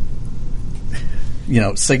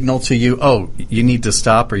signal to you, you need to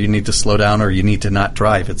stop, or you need to slow down, or you need to not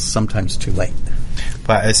drive, it's sometimes too late.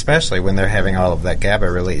 But especially when they're having all of that GABA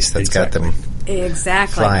release that's got them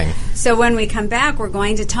flying. So when we come back, we're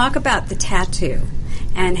going to talk about the tattoo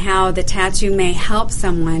and how the tattoo may help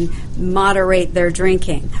someone moderate their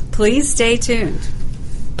drinking. Please stay tuned.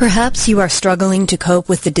 Perhaps you are struggling to cope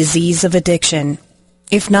with the disease of addiction.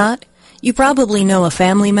 If not, you probably know a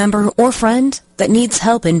family member or friend that needs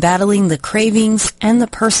help in battling the cravings and the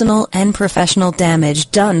personal and professional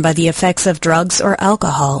damage done by the effects of drugs or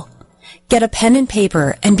alcohol. Get a pen and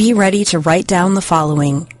paper and be ready to write down the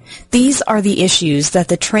following. These are the issues that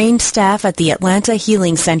the trained staff at the Atlanta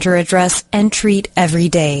Healing Center address and treat every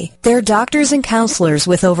day. Their doctors and counselors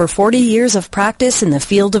with over 40 years of practice in the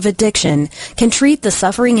field of addiction can treat the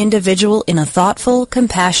suffering individual in a thoughtful,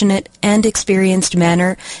 compassionate, and experienced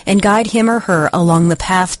manner and guide him or her along the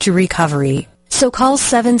path to recovery. So call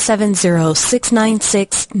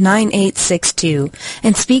 770-696-9862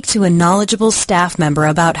 and speak to a knowledgeable staff member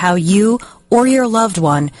about how you or your loved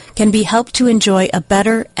one can be helped to enjoy a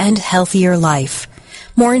better and healthier life.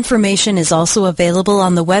 More information is also available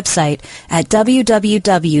on the website at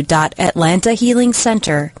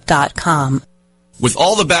www.atlantahealingcenter.com. With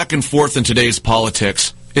all the back and forth in today's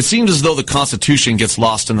politics, it seems as though the Constitution gets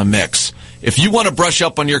lost in the mix. If you want to brush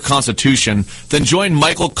up on your Constitution, then join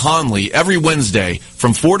Michael Conley every Wednesday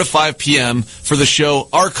from 4 to 5 p.m. for the show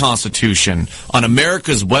Our Constitution on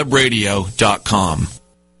americaswebradio.com.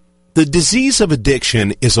 The disease of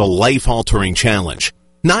addiction is a life-altering challenge,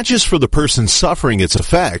 not just for the person suffering its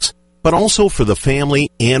effects, but also for the family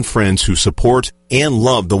and friends who support and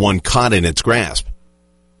love the one caught in its grasp.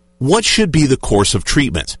 What should be the course of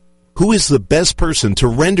treatment? Who is the best person to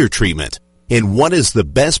render treatment? And what is the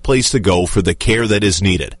best place to go for the care that is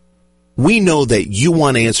needed? We know that you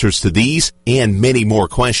want answers to these and many more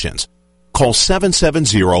questions. Call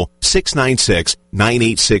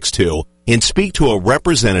 770-696-9862 and speak to a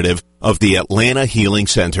representative of the Atlanta Healing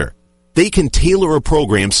Center. They can tailor a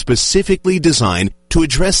program specifically designed to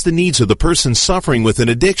address the needs of the person suffering with an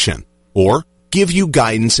addiction or give you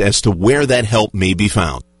guidance as to where that help may be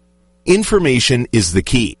found. Information is the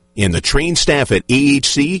key, and the trained staff at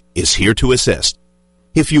AHC is here to assist.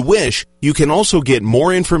 If you wish, you can also get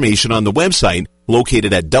more information on the website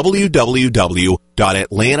located at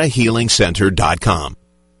www.atlantahealingcenter.com.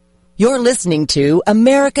 You're listening to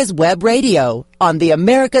America's Web Radio on the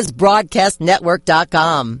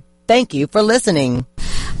AmericasBroadcastNetwork.com. Thank you for listening.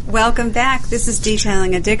 Welcome back. This is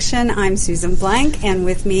Detailing Addiction. I'm Susan Blank, and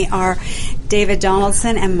with me are David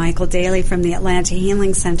Donaldson and Michael Daly from the Atlanta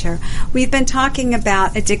Healing Center. We've been talking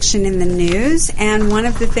about addiction in the news, and one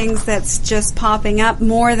of the things that's just popping up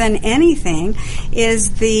more than anything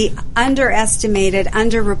is the underestimated,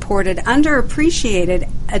 underreported, underappreciated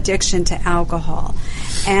addiction to alcohol.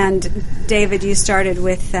 And David, you started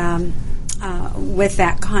with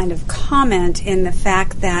that kind of comment in the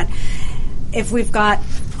fact that if we've got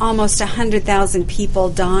almost 100,000 people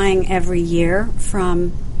dying every year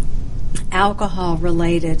from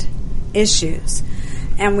alcohol-related issues,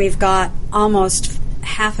 and we've got almost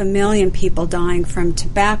 500,000 people dying from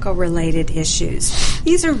tobacco-related issues,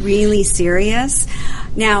 these are really serious.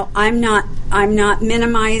 Now, I'm not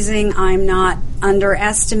minimizing, I'm not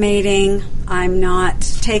underestimating, I'm not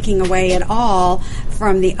taking away at all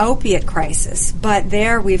from the opiate crisis, but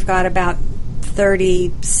there we've got about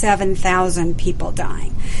 37,000 people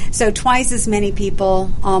dying. So twice as many people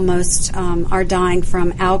almost are dying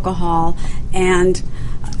from alcohol, and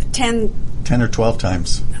 10 or 12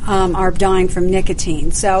 times are dying from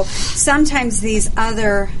nicotine. So sometimes these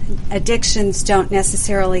other addictions don't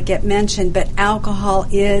necessarily get mentioned, but alcohol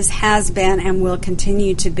has been, and will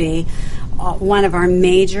continue to be one of our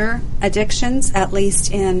major addictions, at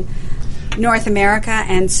least in North America,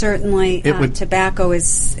 and certainly tobacco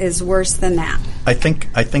is worse than that. I think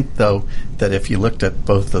though that if you looked at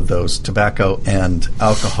both of those, tobacco and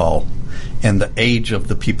alcohol, and the age of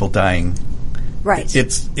the people dying, right,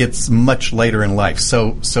 it's much later in life.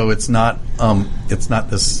 So it's not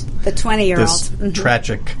this the 20-year-old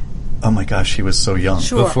tragic. Oh my gosh, he was so young.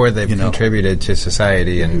 Sure. Before they've contributed to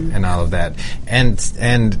society and all of that. And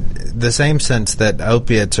the same sense that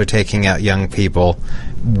opiates are taking out young people,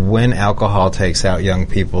 when alcohol takes out young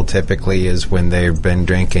people typically is when they've been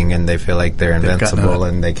drinking and they feel like they're invincible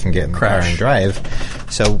and they can get in the car and drive.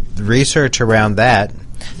 So research around that,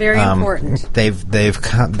 very important.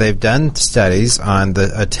 They've done studies on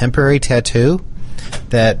a temporary tattoo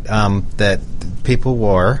that people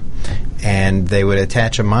wore, and they would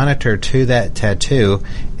attach a monitor to that tattoo,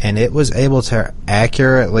 and it was able to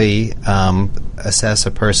accurately assess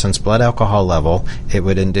a person's blood alcohol level. It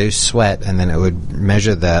would induce sweat, and then it would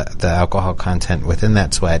measure the alcohol content within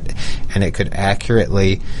that sweat, and it could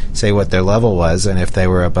accurately say what their level was and if they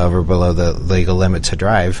were above or below the legal limit to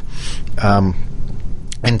drive.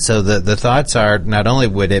 And so the thoughts are, not only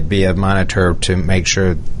would it be a monitor to make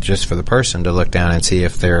sure just for the person to look down and see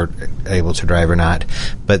if they're able to drive or not,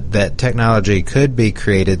 but that technology could be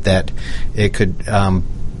created that it could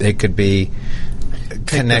be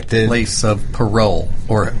connected. Take the place of parole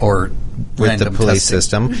or with the police testing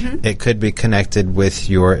system. Mm-hmm. It could be connected with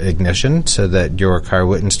your ignition so that your car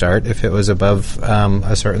wouldn't start if it was above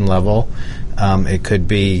a certain level. It could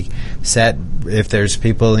be set, if there's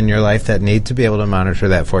people in your life that need to be able to monitor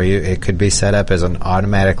that for you, it could be set up as an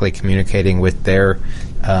automatically communicating with their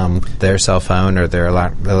cell phone or their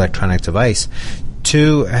electronic device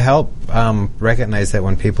to help recognize that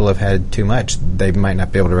when people have had too much, they might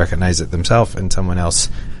not be able to recognize it themselves, and someone else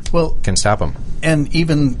can stop them. And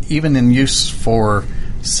even in use for,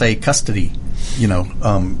 say, custody,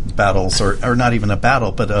 battles, or not even a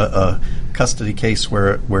battle, but a custody case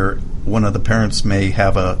where one of the parents may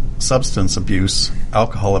have a substance abuse,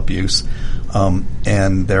 alcohol abuse,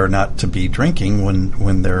 and they're not to be drinking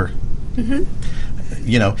when they're,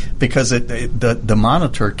 because the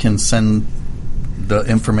monitor can send the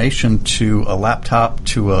information to a laptop,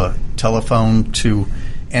 to a telephone, to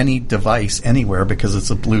any device anywhere, because it's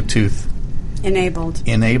a Bluetooth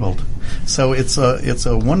enabled. So it's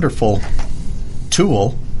a wonderful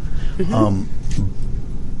tool,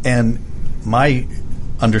 and my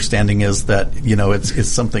understanding is that it's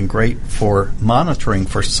something great for monitoring,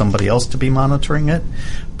 for somebody else to be monitoring it,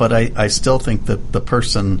 but I still think that the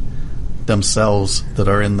person themselves that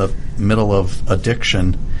are in the middle of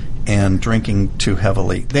addiction and drinking too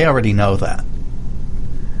heavily, they already know that.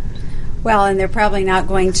 Well, and they're probably not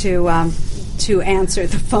going to answer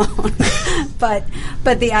the phone,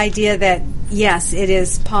 but the idea that yes, it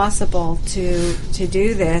is possible to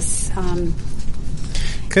do this.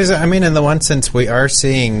 Because in the one sense, we are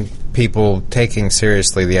seeing people taking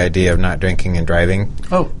seriously the idea of not drinking and driving.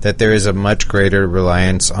 Oh, that there is a much greater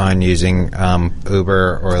reliance on using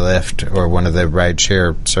Uber or Lyft or one of the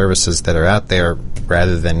rideshare services that are out there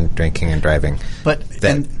rather than drinking and driving. But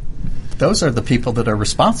those are the people that are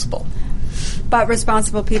responsible. But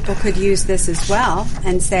responsible people could use this as well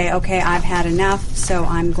and say, okay, I've had enough, so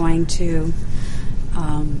I'm going to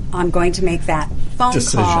make that phone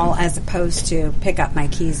call as opposed to pick up my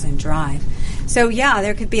keys and drive. So, yeah,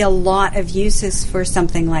 there could be a lot of uses for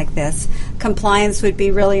something like this. Compliance would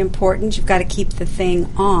be really important. You've got to keep the thing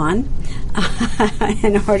on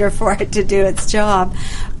in order for it to do its job.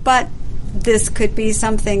 But this could be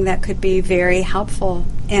something that could be very helpful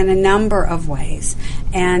in a number of ways.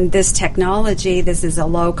 And this technology, this is a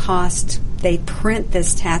low cost. They print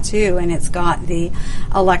this tattoo, and it's got the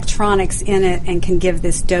electronics in it and can give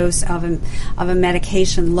this dose of a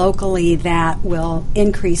medication locally that will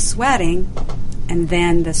increase sweating, and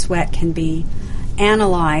then the sweat can be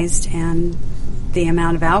analyzed and the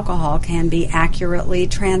amount of alcohol can be accurately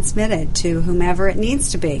transmitted to whomever it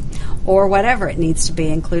needs to be, or whatever it needs to be,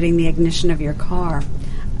 including the ignition of your car.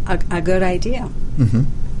 A good idea. Mm-hmm.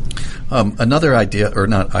 Another idea, or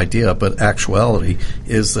not idea, but actuality,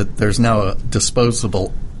 is that there's now a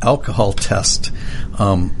disposable alcohol test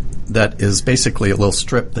that is basically a little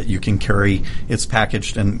strip that you can carry. It's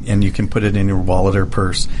packaged, and you can put it in your wallet or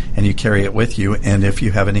purse, and you carry it with you. And if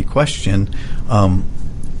you have any question,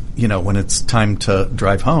 when it's time to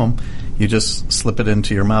drive home, you just slip it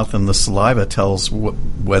into your mouth, and the saliva tells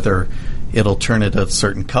whether it'll turn it a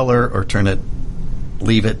certain color or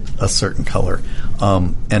leave it a certain color,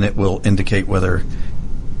 and it will indicate whether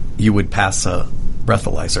you would pass a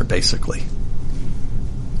breathalyzer, basically.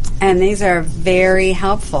 And these are very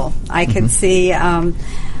helpful. I could see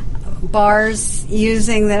bars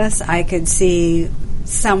using this. I could see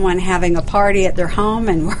someone having a party at their home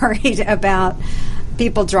and worried about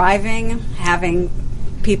people driving, having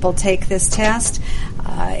people take this test.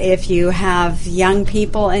 If you have young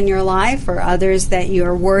people in your life or others that you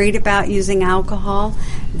are worried about using alcohol,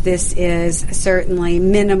 this is certainly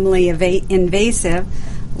minimally invasive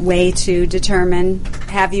way to determine,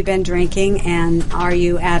 have you been drinking, and are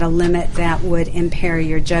you at a limit that would impair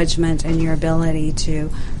your judgment and your ability to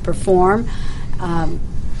perform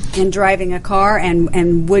in driving a car,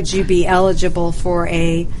 and would you be eligible for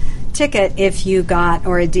a ticket if you got,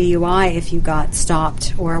 or a DUI if you got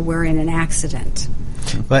stopped or were in an accident.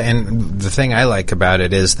 Well, and the thing I like about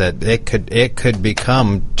it is that it could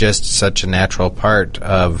become just such a natural part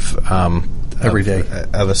of every day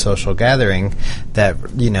of a social gathering that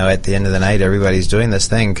at the end of the night everybody's doing this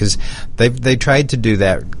thing, because they tried to do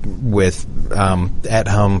that with at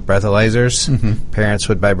home breathalyzers. Mm-hmm. Parents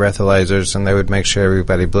would buy breathalyzers and they would make sure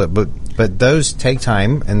everybody but those take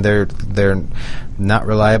time, and they're not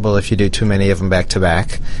reliable if you do too many of them back to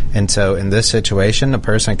back. And so in this situation, a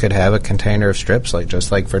person could have a container of strips,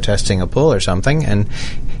 just like for testing a pool or something, and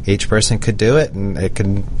each person could do it, and it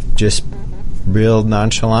can just real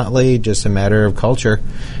nonchalantly, just a matter of culture,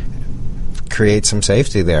 create some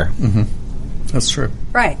safety there. Mm-hmm. That's true.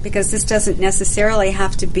 Right, because this doesn't necessarily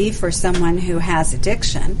have to be for someone who has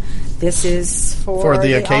addiction. This is for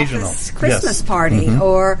the occasional Christmas party, mm-hmm.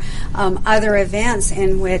 or other events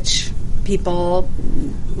in which people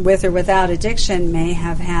with or without addiction may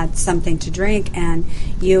have had something to drink, and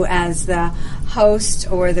you as the host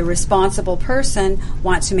or the responsible person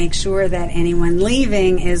want to make sure that anyone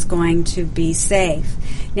leaving is going to be safe.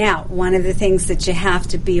 Now, one of the things that you have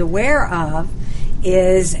to be aware of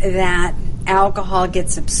is that alcohol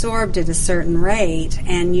gets absorbed at a certain rate,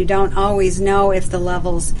 and you don't always know if the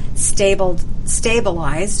level's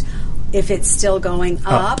stabilized, if it's still going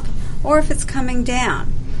up, or if it's coming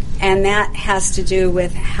down. And that has to do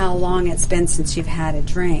with how long it's been since you've had a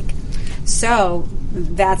drink. So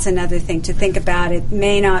that's another thing to think about. It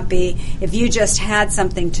may not be, if you just had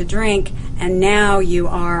something to drink and now you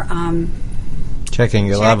are checking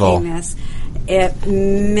your level. This, it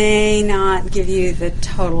may not give you the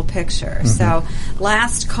total picture. Mm-hmm. So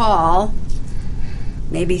last call,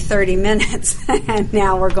 maybe 30 minutes, and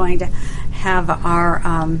now we're going to have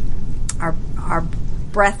our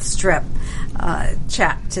breath strip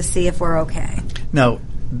check to see if we're okay. Now,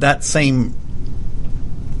 that same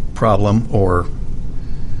problem or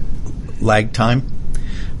lag time,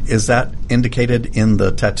 is that indicated in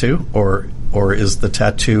the tattoo, or is the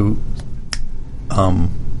tattoo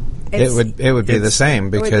it would be the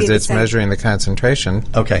same because it's measuring the concentration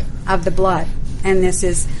of the blood. And this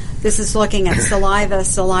is looking at saliva.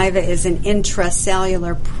 Saliva is an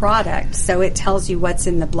intracellular product, so it tells you what's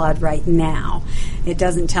in the blood right now. It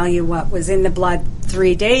doesn't tell you what was in the blood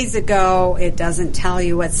 3 days ago. It doesn't tell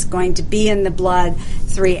you what's going to be in the blood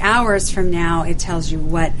 3 hours from now. It tells you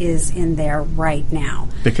what is in there right now.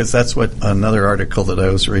 Because that's what another article that I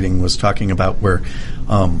was reading was talking about, where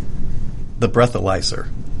the breathalyzer,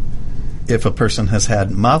 if a person has had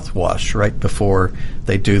mouthwash right before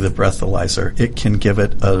they do the breathalyzer, it can give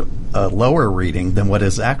it a lower reading than what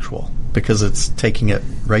is actual because it's taking it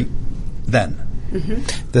right then. Mm-hmm.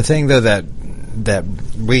 The thing, though, that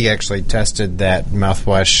we actually tested that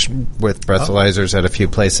mouthwash with breathalyzers at a few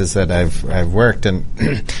places that I've worked, and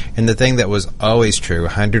and the thing that was always true,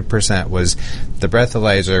 100%, was the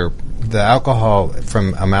breathalyzer, the alcohol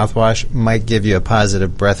from a mouthwash might give you a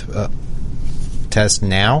positive breath test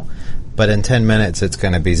now, but in 10 minutes it's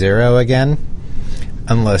going to be 0 again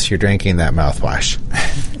unless you're drinking that mouthwash.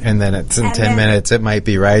 And then it's in 10 minutes it might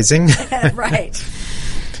be rising. Right.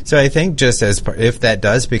 So I think just as if that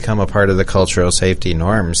does become a part of the cultural safety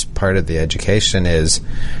norms, part of the education is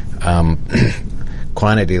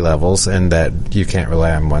quantity levels, and that you can't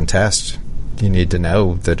rely on one test. You need to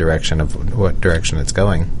know the direction of what direction it's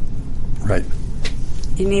going. Right.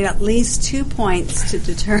 You need at least 2 points to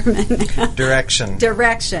determine direction.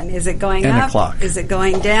 Is it going and up? A clock. Is it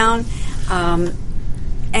going down?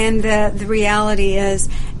 And the reality is,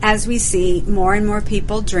 as we see more and more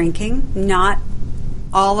people drinking, not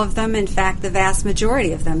all of them, in fact, the vast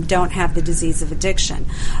majority of them don't have the disease of addiction.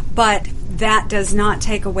 But that does not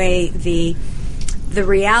take away the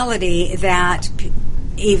reality that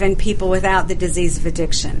even people without the disease of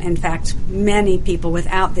addiction, in fact, many people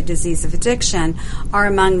without the disease of addiction, are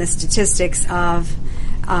among the statistics of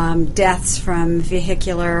deaths from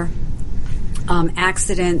vehicular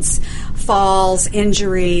accidents, falls,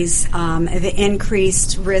 injuries, the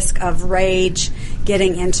increased risk of rage,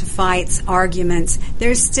 getting into fights, arguments.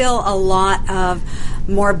 There's still a lot of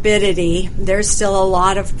morbidity. There's still a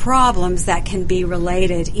lot of problems that can be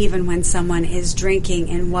related even when someone is drinking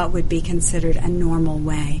in what would be considered a normal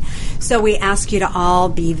way. So we ask you to all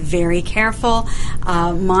be very careful,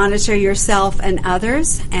 monitor yourself and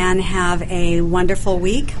others, and have a wonderful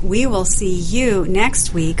week. We will see you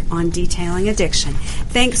next week on Detailing Addiction.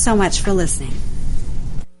 Thanks so much for listening.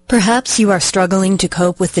 Perhaps you are struggling to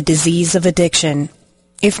cope with the disease of addiction.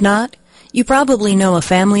 If not, you probably know a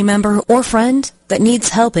family member or friend that needs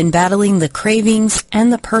help in battling the cravings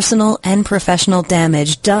and the personal and professional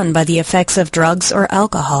damage done by the effects of drugs or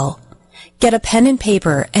alcohol. Get a pen and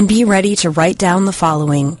paper and be ready to write down the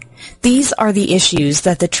following. These are the issues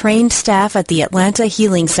that the trained staff at the Atlanta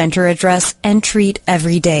Healing Center address and treat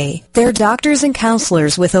every day. Their doctors and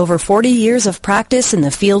counselors with over 40 years of practice in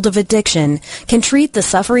the field of addiction can treat the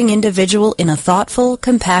suffering individual in a thoughtful,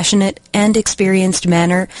 compassionate, and experienced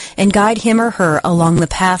manner and guide him or her along the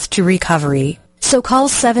path to recovery. So call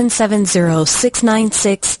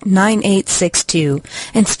 770-696-9862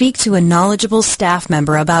 and speak to a knowledgeable staff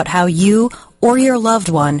member about how you or your loved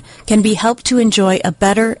one can be helped to enjoy a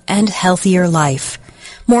better and healthier life.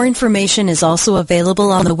 More information is also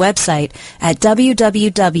available on the website at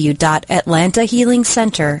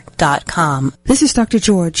www.atlantahealingcenter.com. This is Dr.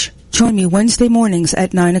 George. Join me Wednesday mornings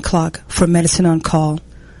at 9 o'clock for Medicine on Call.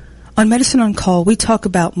 On Medicine on Call, we talk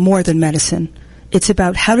about more than medicine. It's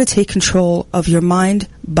about how to take control of your mind,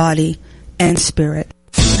 body, and spirit.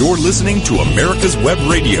 You're listening to America's Web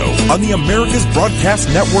Radio on the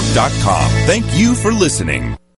AmericasBroadcastNetwork.com. Thank you for listening.